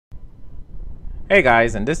Hey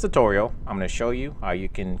guys, in this tutorial, I'm going to show you how you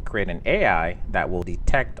can create an AI that will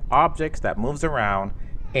detect objects that moves around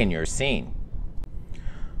in your scene.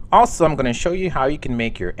 Also, I'm going to show you how you can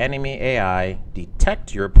make your enemy AI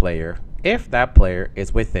detect your player if that player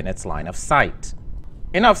is within its line of sight.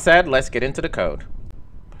 Enough said, let's get into the code.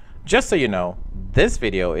 Just so you know, this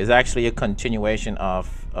video is actually a continuation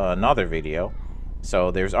of another video.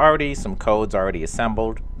 So there's already some codes already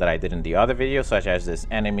assembled that I did in the other video, such as this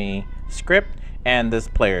enemy script and this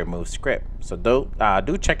player move script. So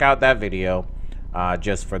do check out that video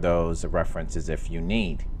just for those references if you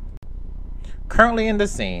need. Currently in the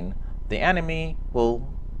scene, the enemy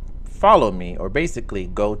will follow me, or basically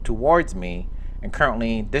go towards me, and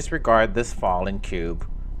currently disregard this fallen cube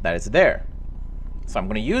that is there. So I'm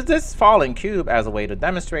going to use this fallen cube as a way to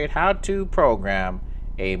demonstrate how to program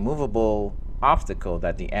a movable obstacle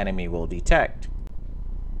that the enemy will detect.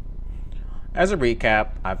 As a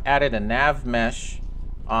recap, I've added a nav mesh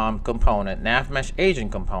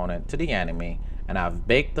agent component to the enemy, and I've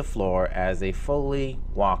baked the floor as a fully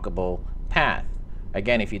walkable path.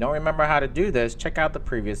 Again, if you don't remember how to do this, check out the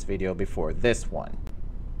previous video before this one.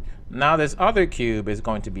 Now this other cube is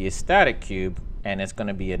going to be a static cube, and it's going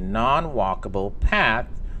to be a non-walkable path.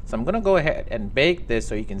 So I'm going to go ahead and bake this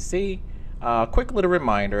so you can see a quick little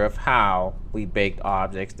reminder of how we baked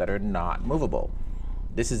objects that are not movable.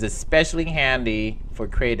 This is especially handy for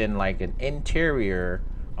creating like an interior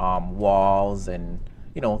walls and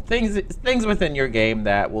things within your game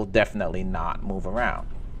that will definitely not move around.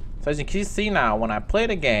 So as you can see now, when I play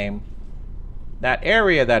the game, that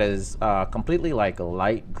area that is completely like a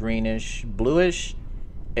light greenish bluish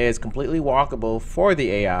is completely walkable for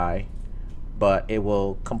the AI, but it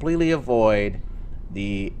will completely avoid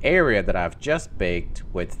the area that I've just baked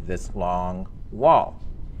with this long wall.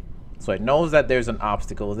 So it knows that there's an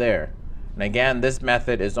obstacle there. And again, this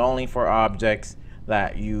method is only for objects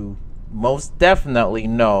that you most definitely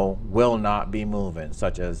know will not be moving,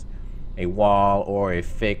 such as a wall or a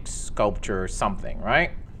fixed sculpture or something, right?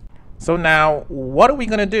 So now, what are we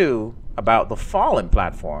going to do about the fallen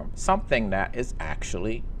platform, something that is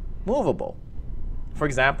actually movable? For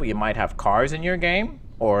example, you might have cars in your game,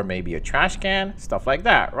 or maybe a trash can, stuff like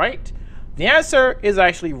that, right? The answer is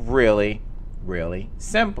actually really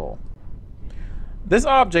simple. This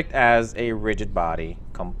object has a rigid body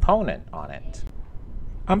component on it.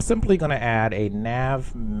 I'm simply going to add a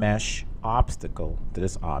nav mesh obstacle to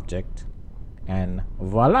this object, and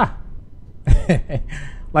voila.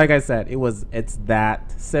 Like I said, it's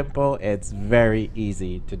that simple. It's very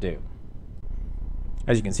easy to do.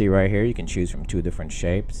 As you can see right here, you can choose from two different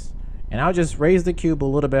shapes, and I'll just raise the cube a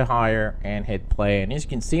little bit higher and hit play. And as you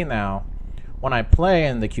can see now, when I play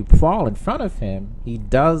and the cube fall in front of him, he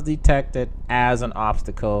does detect it as an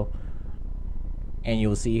obstacle. And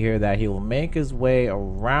you'll see here that he will make his way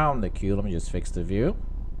around the cube. Let me just fix the view.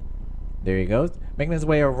 There he goes, making his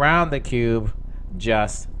way around the cube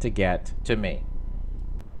just to get to me.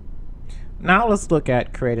 Now let's look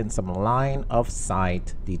at creating some line of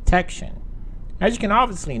sight detection. As you can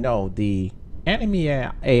obviously know, the enemy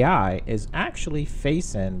AI is actually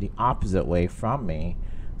facing the opposite way from me.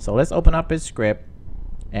 So let's open up his script,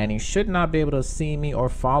 and he should not be able to see me or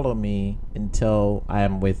follow me until I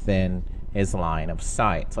am within his line of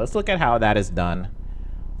sight. So let's look at how that is done.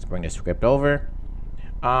 Let's bring the script over.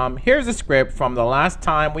 Here's the script from the last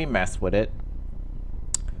time we messed with it.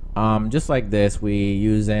 Just like this, we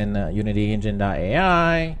using Unity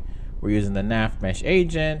Engine.ai. We're using the nav mesh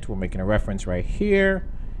agent. We're making a reference right here.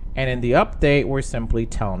 And in the update, we're simply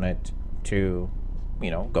telling it to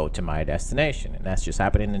go to my destination, and that's just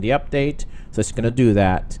happening in the update. So it's going to do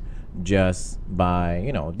that just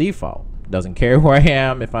by default. Doesn't care where I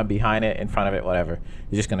am, if I'm behind it, in front of it, whatever.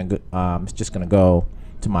 It's just gonna go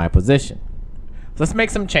to my position. So let's make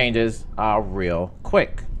some changes real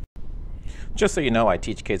quick. Just so you know, I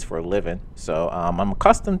teach kids for a living, so I'm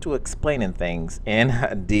accustomed to explaining things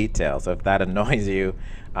in detail. So if that annoys you,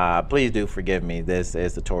 please do forgive me. This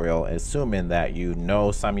is a tutorial assuming that you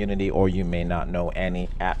know some Unity, or you may not know any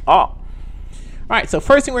at all. All right, so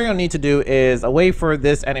first thing we're going to need to do is a way for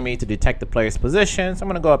this enemy to detect the player's position. So I'm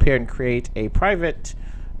going to go up here and create a private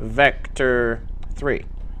vector 3.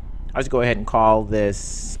 I'll just go ahead and call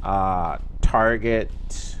this the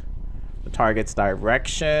target's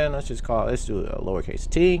direction. Let's do a lowercase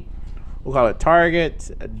t. We'll call it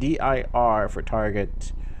target dir for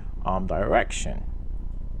target direction.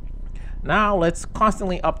 Now let's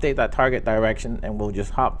constantly update that target direction, and we'll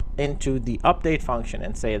just hop into the update function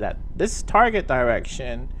and say that this target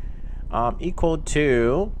direction equal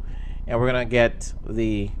to, and we're gonna get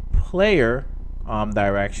the player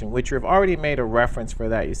direction, which we've already made a reference for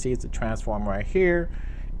that. You see it's a transform right here,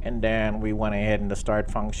 and then we went ahead in the start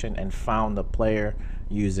function and found the player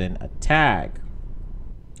using a tag.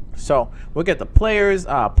 So we'll get the player's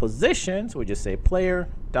position. So we just say player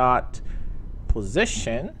dot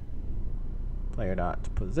position,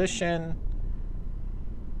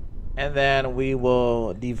 and then we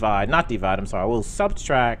will we'll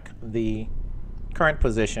subtract the current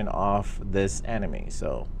position of this enemy.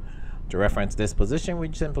 So to reference this position,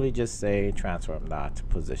 we simply just say transform dot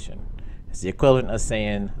position. It's the equivalent of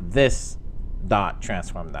saying this dot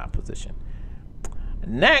transform dot position.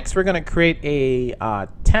 Next, we're going to create a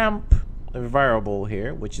temp variable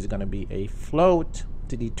here, which is going to be a float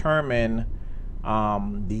to determine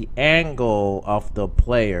the angle of the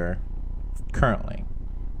player currently.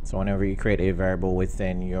 So whenever you create a variable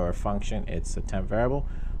within your function, it's a temp variable.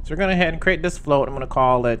 So we're going to go ahead and create this float. I'm going to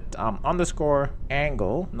call it underscore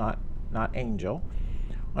angle, not angel,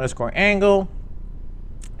 underscore angle.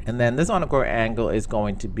 And then this underscore angle is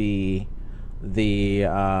going to be the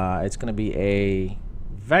it's going to be a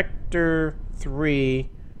vector3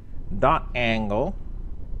 dot angle,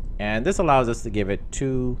 and this allows us to give it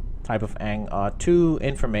two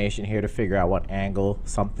information here to figure out what angle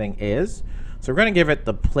something is. So we're going to give it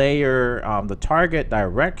the player the target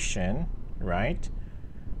direction, right?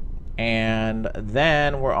 And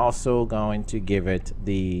then we're also going to give it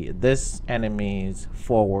this enemy's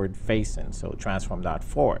forward facing, so transform dot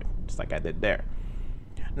forward, just like I did there.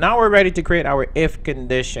 Now we're ready to create our if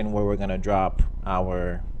condition, where we're going to drop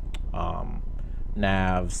our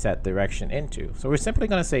nav set direction into. So we're simply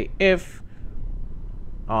going to say if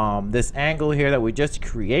this angle here that we just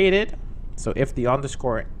created, so if the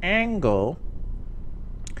underscore angle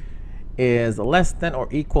is less than or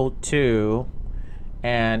equal to,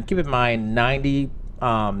 and keep in mind 90%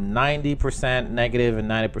 negative and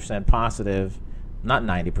 90% positive, not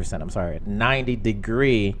 90%, I'm sorry, 90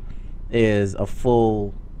 degree is a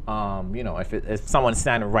full you know, if someone's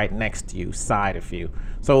standing right next to you, side of you.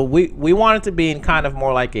 So we want it to be in kind of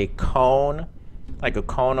more like a cone, like a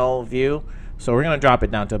conal view. So we're going to drop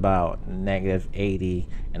it down to about -80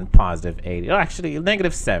 and +80. Oh, actually,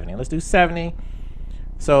 -70. Let's do 70.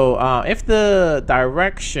 So if the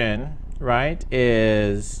direction, right,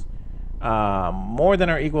 is more than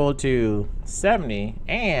or equal to 70,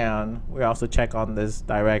 and we also check on this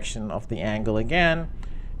direction of the angle again,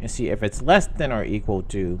 and see if it's less than or equal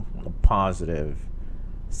to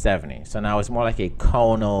 +70. So now it's more like a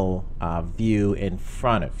conal view in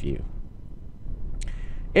front of you.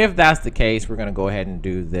 If that's the case, we're going to go ahead and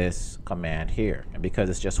do this command here. And because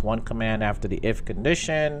it's just one command after the if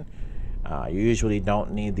condition, you usually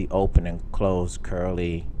don't need the open and close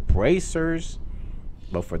curly bracers.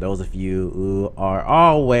 But for those of you who are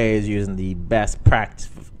always using the best practice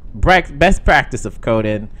of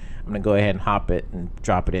coding, I'm going to go ahead and hop it and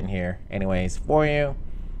drop it in here anyways for you,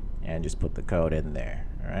 and just put the code in there.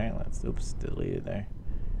 All right, oops, delete it there.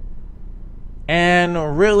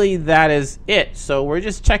 And really that is it. So we're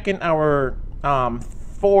just checking our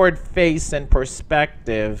forward face and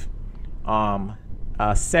perspective,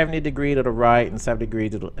 70 degree to the right and 70 degree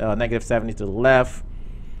to the, -70 to the left.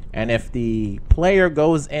 And if the player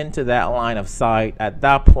goes into that line of sight, at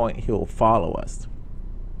that point he'll follow us.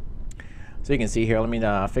 So you can see here, let me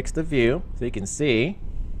fix the view so you can see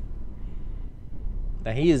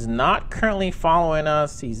that he is not currently following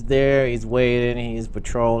us. He's there, he's waiting, he's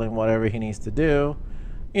patrolling, whatever he needs to do.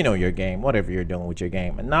 You know your game, whatever you're doing with your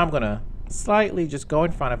game. And now I'm going to slightly just go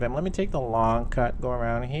in front of him. Let me take the long cut, go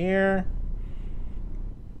around here.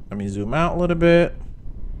 Let me zoom out a little bit.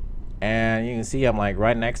 And you can see I'm like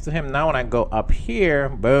right next to him. Now when I go up here,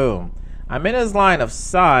 boom, I'm in his line of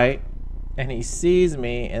sight. And he sees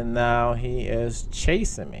me, and now he is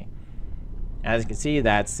chasing me. As you can see,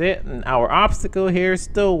 that's it. And our obstacle here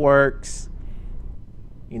still works.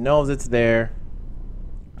 He knows it's there.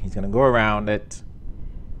 He's gonna go around it,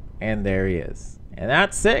 and there he is. And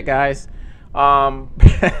that's it, guys.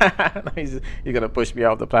 He's gonna push me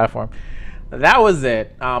off the platform. That was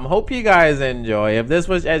it. Hope you guys enjoy. If this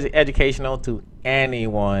was educational to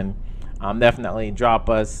anyone, definitely drop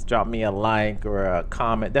me a like or a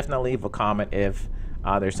comment. Definitely leave a comment if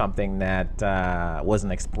there's something that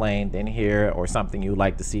wasn't explained in here, or something you'd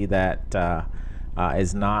like to see that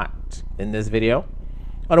is not in this video.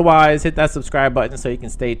 Otherwise, hit that subscribe button so you can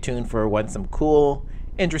stay tuned for when some cool,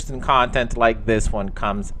 interesting content like this one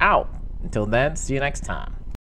comes out. Until then, see you next time.